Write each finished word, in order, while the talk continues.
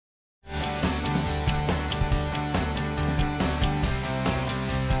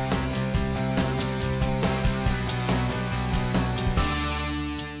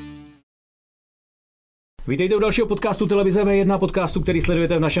Vítejte u dalšího podcastu Televize V1, podcastu, který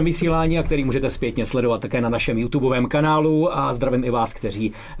sledujete v našem vysílání a který můžete zpětně sledovat také na našem YouTubeovém kanálu. A zdravím i vás,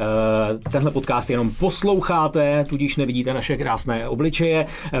 kteří tenhle podcast jenom posloucháte, tudíž nevidíte naše krásné obličeje.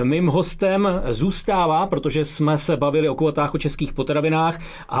 Mým hostem zůstává, protože jsme se bavili o kvótách, o českých potravinách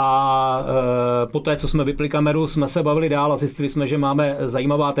a poté, co jsme vypli kameru, jsme se bavili dál a zjistili jsme, že máme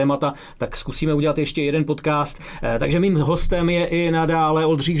zajímavá témata, tak zkusíme udělat ještě jeden podcast. Takže mým hostem je i nadále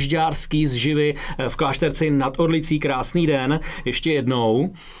Oldřich Žďárský z Živy v Klášterci nad Orlicí. Krásný den, ještě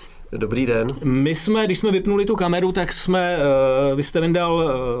jednou. Dobrý den. Když jsme vypnuli tu kameru, tak vy jste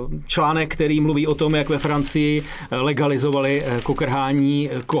vydal článek, který mluví o tom, jak ve Francii legalizovali kokrhání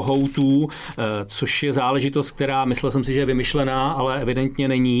kohoutů, což je záležitost, která myslel jsem si, že je vymyšlená, ale evidentně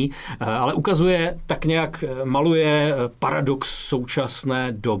není. Ale ukazuje, tak nějak maluje paradox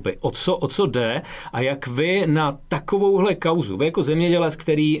současné doby. O co jde a jak vy na takovouhle kauzu, vy jako zemědělec,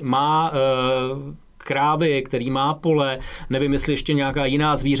 který má krávy, který má pole, nevím, jestli ještě nějaká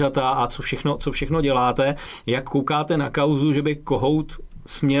jiná zvířata a co všechno děláte, jak koukáte na kauzu, že by kohout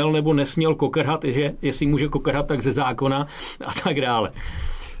směl nebo nesměl kokrhat, že jestli může kokrhat, tak ze zákona a tak dále.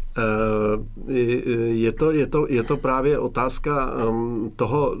 Je to právě otázka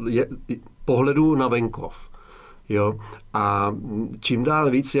toho pohledu na venkov. Jo? A čím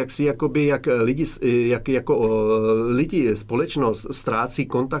dál víc, jak lidi, společnost ztrácí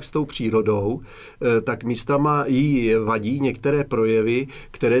kontakt s tou přírodou, tak místama jí vadí některé projevy,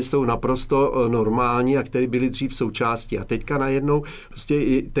 které jsou naprosto normální a které byly dřív součástí. A teďka najednou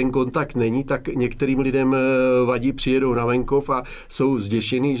prostě ten kontakt není, tak některým lidem vadí, přijedou na venkov a jsou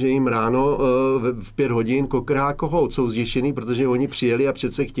zděšený, že jim ráno v 5 hodin kokrhá kohout. Jsou zděšený, protože oni přijeli a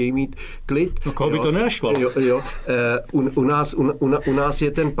přece chtějí mít klid. No koho by to nenašlo? Jo. U nás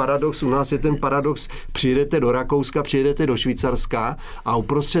je ten paradox, přijedete do Rakouska, přijedete do Švýcarska a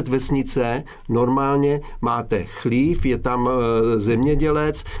uprostřed vesnice normálně máte chlív, je tam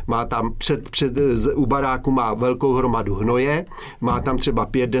zemědělec, má tam u baráku má velkou hromadu hnoje, má tam třeba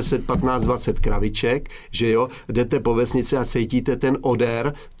 5, 10, 15, 20 kraviček, že jo, jdete po vesnici a cítíte ten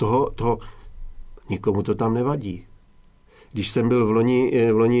odér toho, nikomu to tam nevadí. Když jsem byl v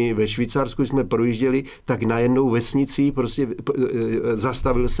loni ve Švýcarsku, jsme projížděli, tak na jednou vesnici prostě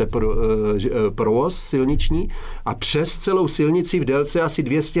zastavil se provoz silniční a přes celou silnici v délce asi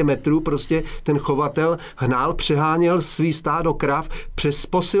 200 metrů prostě ten chovatel přeháněl svý stádo krav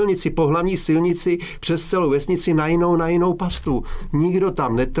po hlavní silnici, přes celou vesnici na jinou pastu. Nikdo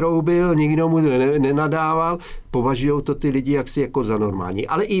tam netroubил, nikdo mu nenadával, považují to ty lidi jaksi jako za normální.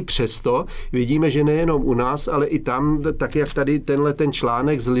 Ale i přesto vidíme, že nejenom u nás, ale i tam, tak jak tady ten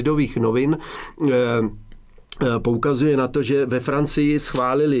článek z Lidových novin poukazuje na to, že ve Francii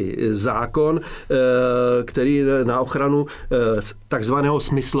schválili zákon, který na ochranu takzvaného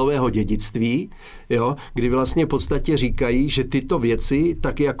smyslového dědictví, jo, kdy vlastně v podstatě říkají, že tyto věci,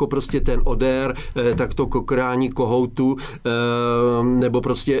 tak jako prostě ten odér, tak to kokrání kohoutu nebo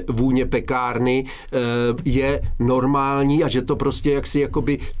prostě vůně pekárny je normální a že to prostě jaksi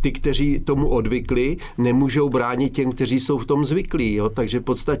jakoby ty, kteří tomu odvykli, nemůžou bránit těm, kteří jsou v tom zvyklí. Jo. Takže v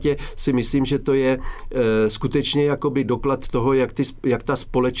podstatě si myslím, že to je skutečně jakoby doklad toho, jak ta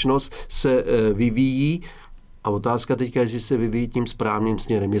společnost se vyvíjí. A otázka teďka, jestli se vyvíjí tím správným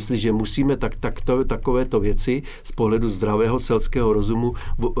směrem. Jestliže musíme takovéto věci z pohledu zdravého selského rozumu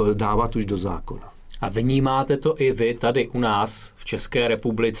dávat už do zákona. A vnímáte to i vy tady u nás v České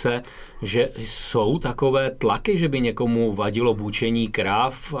republice, že jsou takové tlaky, že by někomu vadilo bučení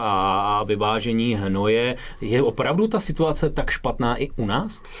krav a vyvážení hnoje? Je opravdu ta situace tak špatná i u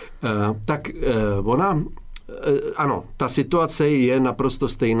nás? Ano, ta situace je naprosto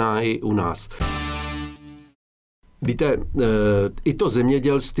stejná i u nás. Víte, i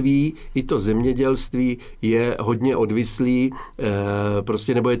to zemědělství je hodně odvislý,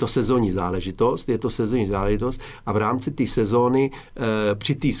 prostě, nebo je to sezónní záležitost a v rámci té sezóny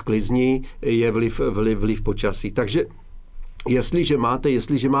při té sklizni je vliv počasí. Takže Jestliže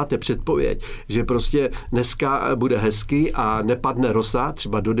máte předpověď, že prostě dneska bude hezky a nepadne rosa,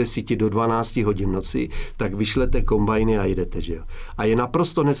 třeba do 10, do 12 hodin v noci, tak vyšlete kombajny a jedete, že jo. A je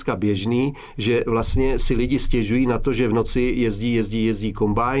naprosto dneska běžný, že vlastně si lidi stěžují na to, že v noci jezdí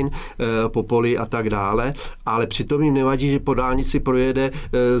kombajn po poli a tak dále, ale přitom jim nevadí, že po dálnici projede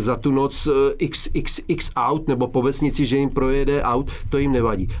za tu noc x aut, nebo po vesnici, že jim projede aut, to jim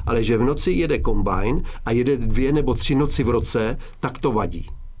nevadí. Ale že v noci jede kombajn a jede 2 nebo 3 noci v roce, tak to vadí.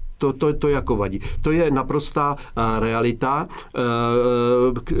 To jako vadí. To je naprostá realita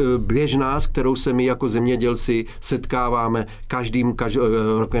běžná, s kterou se my jako zemědělci setkáváme každým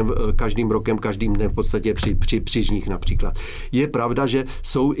rokem, každým dnem v podstatě při žních například. Je pravda, že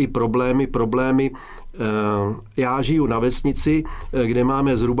jsou i problémy. Já žiju na vesnici, kde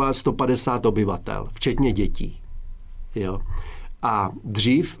máme zhruba 150 obyvatel, včetně dětí. Jo. A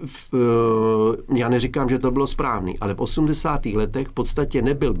dřív, já neříkám, že to bylo správný, ale v 80. letech v podstatě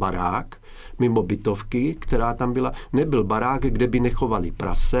nebyl barák, mimo bytovky, která tam byla, nebyl barák, kde by nechovali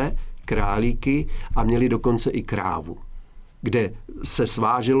prase, králíky a měli dokonce i krávu, kde se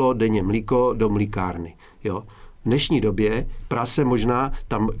sváželo denně mlíko do mlíkárny. Jo. V dnešní době prase možná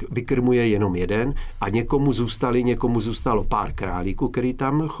tam vykrmuje jenom jeden a někomu zůstalo pár králíků, který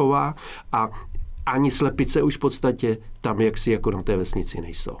tam chová a ani slepice už v podstatě tam jaksi jako na té vesnici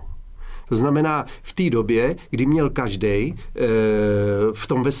nejsou. To znamená, v té době, kdy měl každej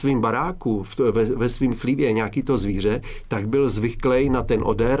ve svém baráku, ve svém chlívě nějaký to zvíře, tak byl zvyklý na ten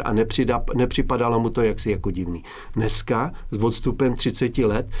odér a nepřipadalo mu to jaksi jako divný. Dneska s odstupem 30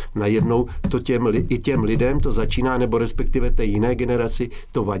 let najednou to těm lidem to začíná, nebo respektive té jiné generaci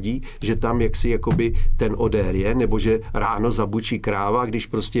to vadí, že tam jaksi jakoby ten odér je, nebo že ráno zabučí kráva, když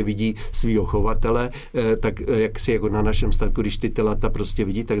prostě vidí svýho chovatele, tak jaksi jako na našem statku, když ty telata prostě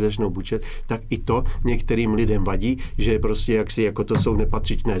vidí, tak začnou bučet. Tak i to některým lidem vadí, že prostě jaksi jako to jsou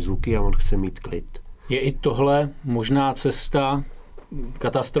nepatřičné zvuky a on chce mít klid. Je i tohle možná cesta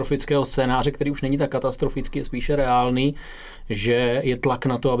katastrofického scénáře, který už není tak katastrofický, je spíše reálný, že je tlak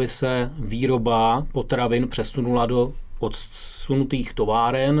na to, aby se výroba potravin přesunula do odsunutých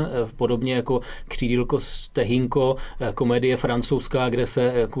továren, podobně jako Křídílko Stehínko, komedie francouzská, kde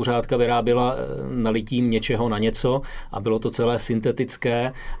se kuřátka vyráběla nalitím něčeho na něco a bylo to celé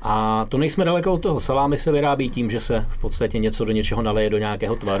syntetické. A to nejsme daleko od toho. Salámy se vyrábí tím, že se v podstatě něco do něčeho naleje do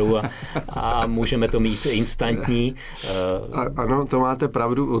nějakého tvaru a můžeme to mít instantní. Ano, to máte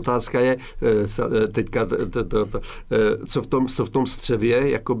pravdu. Otázka je teďka, co v tom střevě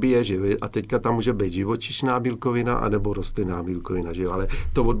jakoby je, že? A teďka tam může být živočišná bílkovina anebo rostlinná bílkovina, že jo? Ale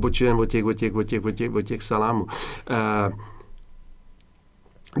to odbočujeme od těch salámů.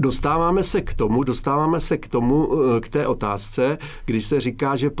 Dostáváme se k tomu, k té otázce, když se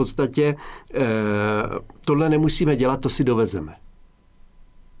říká, že v podstatě tohle nemusíme dělat, to si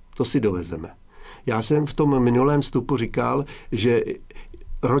dovezeme. Já jsem v tom minulém vstupu říkal, že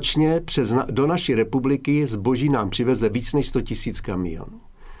ročně do naší republiky zboží nám přiveze víc než 100 000 kamionů.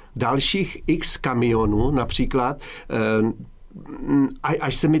 Dalších x kamionů, například,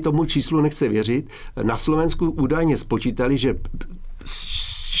 až se mi tomu číslu nechce věřit, na Slovensku údajně spočítali, že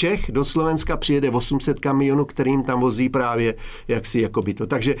z Čech do Slovenska přijede 800 kamionů, kterým tam vozí právě jaksi jakoby to.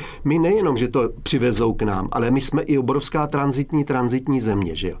 Takže my nejenom, že to přivezou k nám, ale my jsme i obrovská tranzitní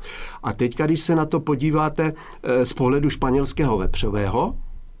země. Že jo? A teďka, když se na to podíváte z pohledu španělského vepřového,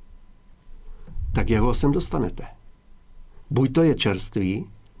 tak jeho sem dostanete. Buď to je čerstvý,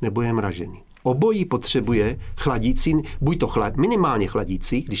 nebo je mražený. Obojí potřebuje chladící, buď to minimálně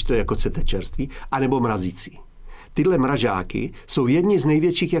chladící, když to je jako chcete čerstvý, anebo mrazící. Tyhle mražáky jsou jedni z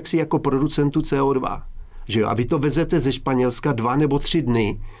největších jaksi jako producentů CO2. Že jo? A vy to vezete ze Španělska 2 nebo 3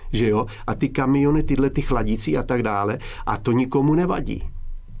 dny, že jo? A ty kamiony, tyhle ty chladící a tak dále, a to nikomu nevadí.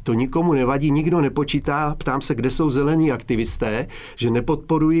 To nikomu nevadí, nikdo nepočítá, ptám se, kde jsou zelení aktivisté, že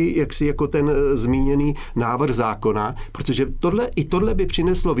nepodporují jaksi jako ten zmíněný návrh zákona, protože tohle by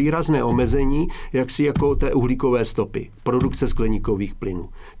přineslo výrazné omezení jaksi jako té uhlíkové stopy, produkce skleníkových plynů.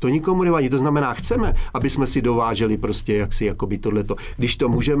 To nikomu nevadí, to znamená, chceme, aby jsme si dováželi prostě jaksi jakoby tohleto. Když to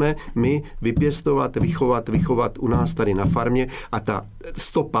můžeme my vypěstovat, vychovat u nás tady na farmě a ta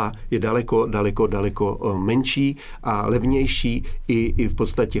stopa je daleko menší a levnější i v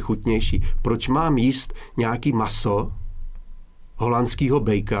podstatě chutnější. Proč mám jíst nějaký maso holandskýho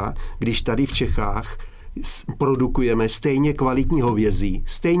bejka, když tady v Čechách produkujeme stejně kvalitní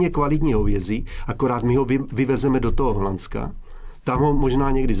hovězí, akorát my ho vyvezeme do toho Holandska. Tam ho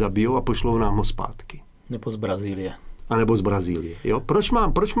možná někdy zabijou a pošlou nám ho zpátky. Nebo z Brazílie. A nebo z Brazílie. Jo?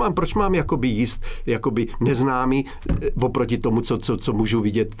 Proč mám jakoby jíst jakoby neznámý oproti tomu, co můžu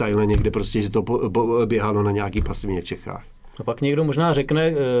vidět tadyhle někde, prostě, že to běhalo na nějaký pasvině v Čechách. A pak někdo možná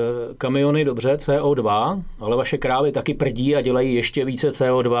řekne, kamiony dobře, CO2, ale vaše krávy taky prdí a dělají ještě více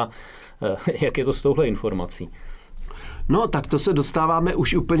CO2. Jak je to s touhle informací? No, tak to se dostáváme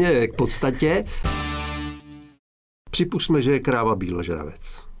už úplně k podstatě. Připusťme, že je kráva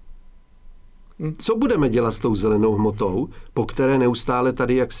bíložravec. Co budeme dělat s tou zelenou hmotou, po které neustále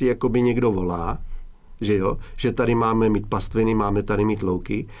tady jaksi jakoby někdo volá? že jo, že tady máme mít pastviny, máme tady mít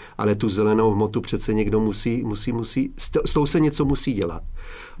louky, ale tu zelenou hmotu přece někdo musí, s tou se něco musí dělat.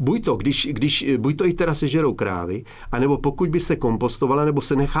 Buď to i teda sežerou krávy, anebo pokud by se kompostovala, nebo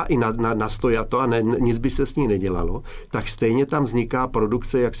se nechá i na stojato a nic by se s ní nedělalo, tak stejně tam vzniká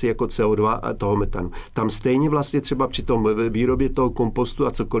produkce jaksi jako CO2 a toho metanu. Tam stejně vlastně třeba při tom výrobě toho kompostu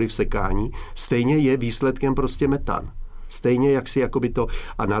a cokoliv sekání, stejně je výsledkem prostě metan. Stejně jaksi jakoby to,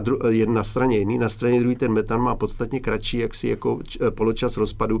 a na straně jedný, na straně druhý ten metan má podstatně kratší jaksi jako poločas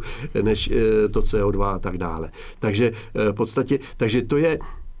rozpadu než to CO2 a tak dále. Takže v podstatě, takže to je,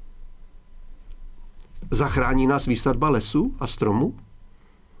 zachrání nás výsadba lesů a stromů?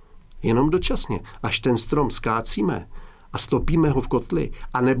 Jenom dočasně. Až ten strom skácíme a stopíme ho v kotli,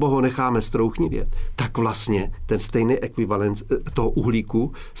 anebo ho necháme strouchnivět, tak vlastně ten stejný ekvivalent toho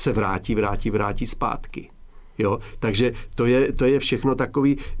uhlíku se vrátí zpátky. Jo? Takže to je všechno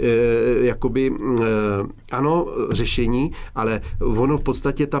takový ano, řešení, ale ono v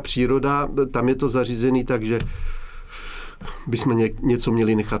podstatě ta příroda, tam je to zařízený, takže bychom něco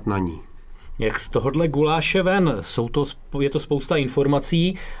měli nechat na ní. Jak z tohohle guláše ven? Je to spousta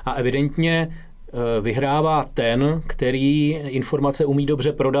informací a evidentně vyhrává ten, který informace umí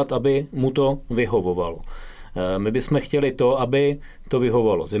dobře prodat, aby mu to vyhovovalo. My bychom chtěli to, aby to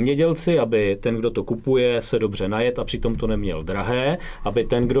vyhovovalo zemědělci, aby ten, kdo to kupuje, se dobře najet a přitom to neměl drahé, aby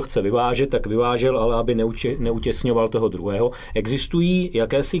ten, kdo chce vyvážet, tak vyvážel, ale aby neutěsňoval toho druhého. Existují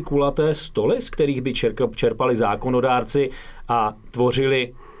jakési kulaté stoly, z kterých by čerpali zákonodárci a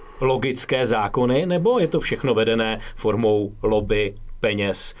tvořili logické zákony, nebo je to všechno vedené formou lobby,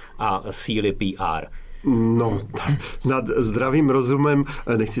 peněz a síly PR? No, nad zdravým rozumem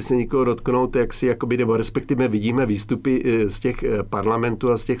nechci se nikoho dotknout, jak si jakoby, nebo respektive vidíme výstupy z těch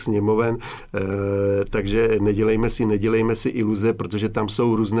parlamentů a z těch sněmoven, takže nedělejme si iluze, protože tam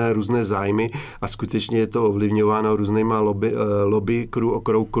jsou různé zájmy a skutečně je to ovlivňováno různýma lobby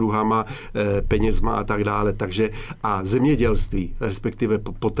kruhama, penězma a tak dále. Takže a zemědělství, respektive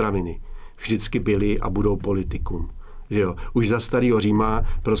potraviny, vždycky byly a budou politikum. Že jo? Už za starého Říma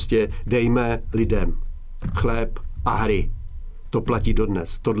prostě dejme lidem chléb a hry. To platí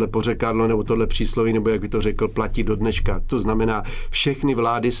dodnes. Tohle pořekadlo nebo tohle přísloví, nebo jak by to řekl, platí do dneška. To znamená, všechny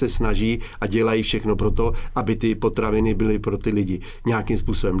vlády se snaží a dělají všechno pro to, aby ty potraviny byly pro ty lidi nějakým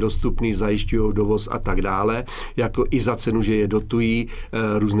způsobem dostupný, zajišťují dovoz a tak dále, jako i za cenu, že je dotují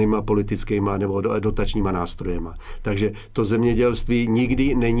různýma politickýma nebo dotačníma nástrojema. Takže to zemědělství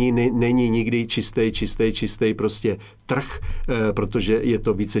nikdy není nikdy čistý prostě trh, protože je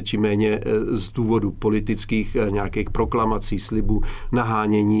to více či méně z důvodu politických nějakých proklamací, slibů,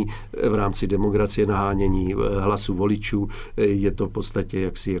 nahánění v rámci demokracie, nahánění hlasu voličů. Je to v podstatě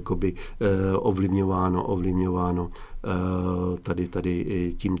jaksi jakoby ovlivňováno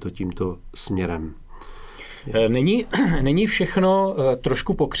tady tímto směrem. Není všechno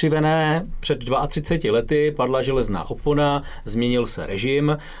trošku pokřivené? Před 32 lety padla železná opona, změnil se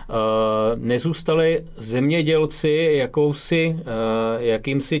režim, nezůstali zemědělci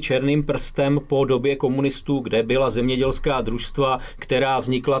jakýmsi černým prstem po době komunistů, kde byla zemědělská družstva, která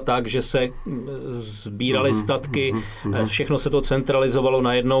vznikla tak, že se sbíraly statky, všechno se to centralizovalo,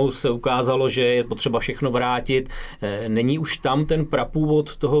 najednou se ukázalo, že je potřeba všechno vrátit. Není už tam ten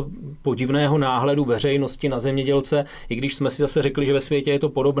prapůvod toho podivného náhledu veřejnosti na zemědělce, i když jsme si zase řekli, že ve světě je to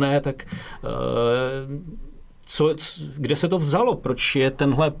podobné, tak kde se to vzalo? Proč je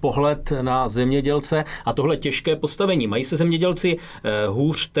tenhle pohled na zemědělce a tohle těžké postavení? Mají se zemědělci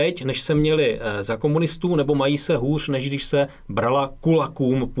hůř teď, než se měli za komunistů, nebo mají se hůř, než když se brala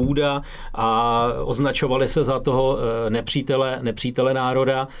kulakům půda a označovali se za toho nepřítele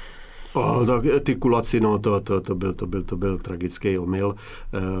národa? Tak ty kulaci, no, to byl tragický omyl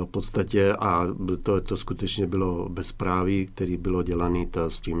v podstatě a to skutečně bylo bezpráví, který bylo dělaný, to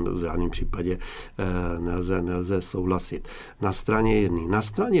s tím v žádném případě nelze souhlasit. Na straně jedné. Na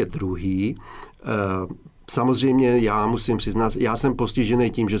straně druhé, samozřejmě já musím přiznat, já jsem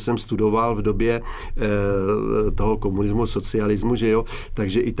postižený tím, že jsem studoval v době toho komunismu, socialismu, že jo,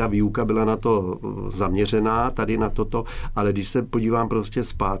 takže i ta výuka byla na to zaměřená, tady na toto, ale když se podívám prostě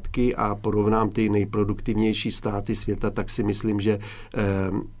zpátky a porovnám ty nejproduktivnější státy světa, tak si myslím, že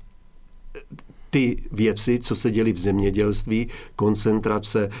ty věci, co se děly v zemědělství,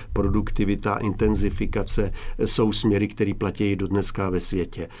 koncentrace, produktivita, intenzifikace, jsou směry, které platí do dneska ve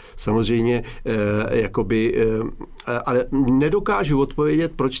světě. Samozřejmě, ale nedokážu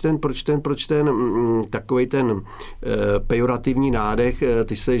odpovědět, proč ten takovej ten pejorativní nádech,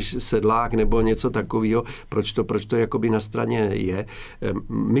 ty seš sedlák nebo něco takového, proč to jakoby na straně je.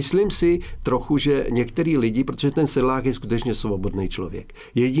 Myslím si trochu, že některý lidi, protože ten sedlák je skutečně svobodný člověk.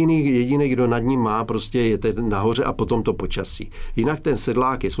 Jediný, kdo nad ním má, prostě je nahoře a potom to počasí. Jinak ten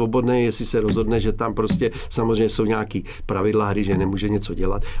sedlák je svobodný, jestli se rozhodne, že tam prostě samozřejmě jsou nějaký pravidla hry, že nemůže něco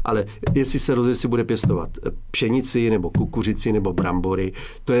dělat, ale jestli se rozhodne, jestli bude pěstovat pšenici nebo kukuřici nebo brambory,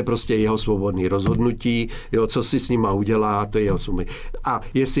 to je prostě jeho svobodný rozhodnutí, jo, co si s nima udělá, to je jeho svobodný. A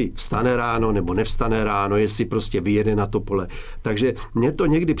jestli vstane ráno nebo nevstane ráno, jestli prostě vyjede na to pole. Takže mně to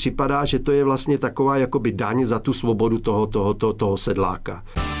někdy připadá, že to je vlastně taková jakoby daň za tu svobodu toho sedláka.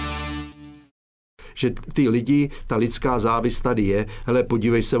 Že ty lidi, ta lidská závist tady je, hele,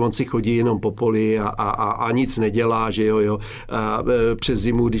 podívej se, on si chodí jenom po poli a nic nedělá, že jo. A přes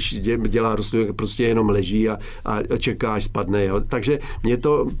zimu, když dělá rostlinu, prostě jenom leží a čeká, až spadne, jo. Takže mně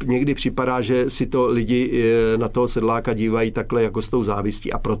to někdy připadá, že si to lidi na toho sedláka dívají takhle jako s tou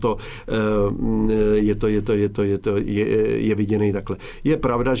závistí a proto je viděný takhle. Je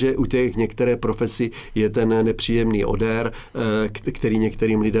pravda, že u těch některé profesí je ten nepříjemný odér, který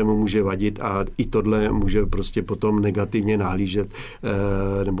některým lidem může vadit a i tohle může prostě potom negativně nahlížet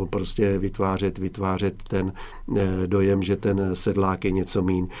nebo prostě vytvářet ten dojem, že ten sedlák je něco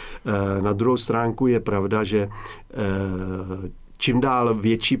míň. Na druhou stránku je pravda, že čím dál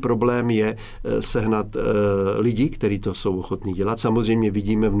větší problém je sehnat lidi, kteří to jsou ochotní dělat. Samozřejmě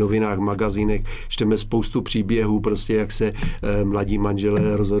vidíme v novinách, magazínech, čteme spoustu příběhů, prostě jak se mladí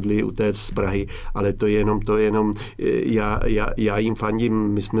manželé rozhodli utéct z Prahy, ale to je jenom já jim fandím,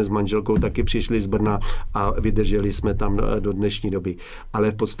 my jsme s manželkou taky přišli z Brna a vydrželi jsme tam do dnešní doby.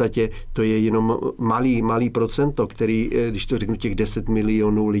 Ale v podstatě to je jenom malý procento, který, když to řeknu, těch 10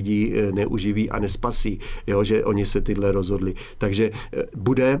 milionů lidí neuživí a nespasí, jo, že oni se tyhle rozhodli. Takže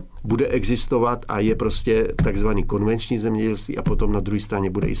bude existovat a je prostě takzvaný konvenční zemědělství a potom na druhé straně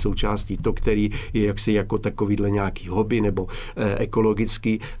bude i součástí to, který je jaksi jako takovýhle nějaký hobby nebo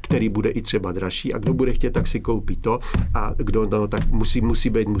ekologický, který bude i třeba dražší a kdo bude chtět, tak si koupí to a kdo no, tak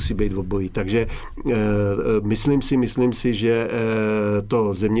musí být v obojí. Takže myslím si, že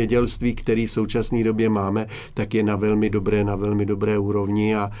to zemědělství, který v současné době máme, tak je na velmi dobré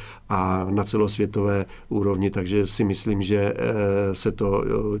úrovni a na celosvětové úrovni, takže si myslím, že se to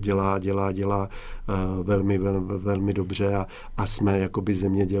dělá velmi dobře a jsme jakoby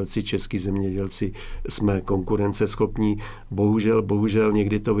zemědělci, český zemědělci, jsme konkurenceschopní. Bohužel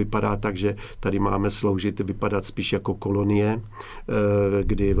někdy to vypadá tak, že tady máme vypadat spíš jako kolonie,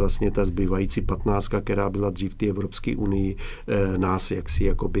 kdy vlastně ta zbývající 15, která byla dřív v té Evropské unii, nás jaksi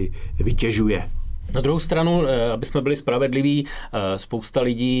jakoby vytěžuje. Na druhou stranu, aby jsme byli spravedliví, spousta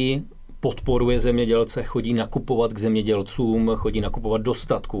lidí podporuje zemědělce, chodí nakupovat k zemědělcům, chodí nakupovat do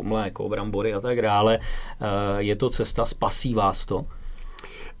statku, mléko, brambory a tak dále. Je to cesta, spasí vás to?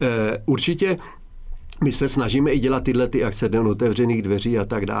 Určitě. My se snažíme i dělat tyhle ty akce den otevřených dveří a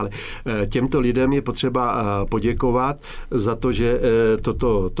tak dále. Těmto lidem je potřeba poděkovat za to, že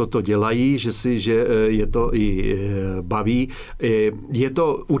toto dělají, že je to i baví. Je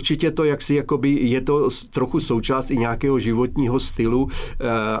to určitě to, je to trochu součást i nějakého životního stylu,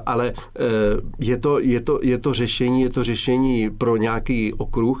 ale je to řešení pro nějaký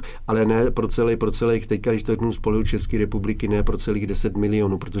okruh, ale ne pro celý teďka, když to řeknu z pohledu České republiky, ne pro celých 10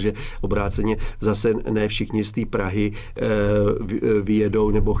 milionů, protože obráceně zase ne všichni z té Prahy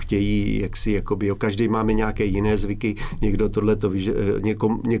vyjedou nebo chtějí, každý máme nějaké jiné zvyky, někdo tohleto,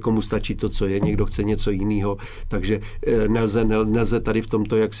 někomu stačí to, co je, někdo chce něco jiného, takže nelze tady v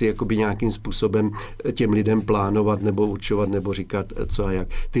tomto nějakým způsobem těm lidem plánovat nebo určovat nebo říkat, co a jak.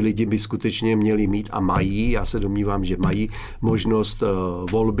 Ty lidi by skutečně měli mít a mají, já se domnívám, že mají možnost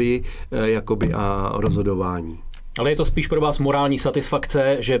volby a rozhodování. Ale je to spíš pro vás morální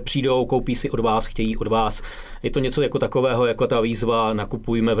satisfakce, že přijdou, koupí si od vás, chtějí od vás. Je to něco jako takového, jako ta výzva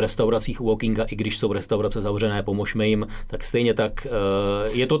nakupujme v restauracích u Walkinga, i když jsou restaurace zavřené, pomožme jim, tak stejně tak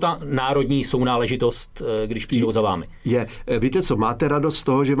je to ta národní sounáležitost, když přijdou za vámi. Víte co, máte radost z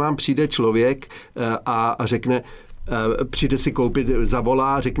toho, že vám přijde člověk a řekne, přijde si koupit,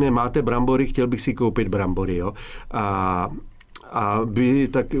 zavolá, řekne, máte brambory, chtěl bych si koupit brambory, jo. A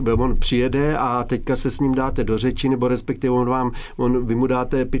on přijede a teďka se s ním dáte do řeči, nebo respektive vy mu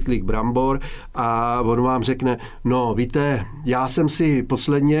dáte pytlík brambor a on vám řekne, no víte, já jsem si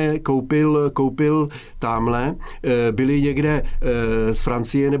posledně koupil támhle, byly někde z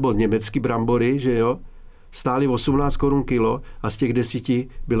Francie nebo německý brambory, že jo, stály 18 korun kilo a z těch 10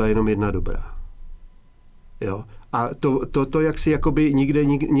 byla jenom jedna dobrá. Jo. A to jak si jakoby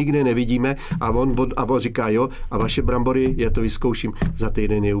nikde nevidíme a on říká, jo, a vaše brambory, já to vyzkouším, za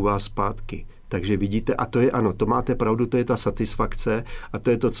týden je u vás zpátky. Takže vidíte, a to je ano, to máte pravdu, to je ta satisfakce a to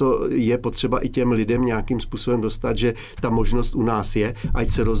je to, co je potřeba i těm lidem nějakým způsobem dostat, že ta možnost u nás je, ať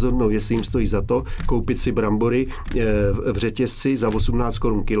se rozhodnou, jestli jim stojí za to koupit si brambory v řetězci za 18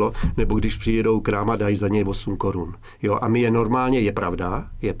 korun kilo, nebo když přijedou k nám a dají za něj 8 korun. Jo, a my je normálně,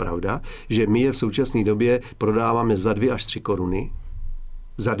 je pravda, že my je v současné době prodáváme za 2 až 3 koruny,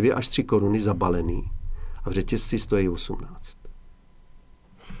 za 2 až 3 koruny zabalený a v řetězci stojí 18.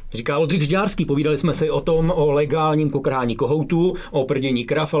 Říká Oldřich Žďárský, povídali jsme si o legálním kokrhání kohoutů, o prdění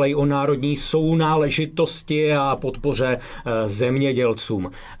krav, ale i o národní sounáležitosti a podpoře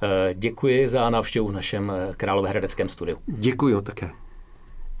zemědělcům. Děkuji za návštěvu v našem Královéhradeckém studiu. Děkuji také.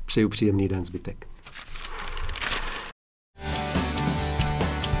 Přeju příjemný den zbytek.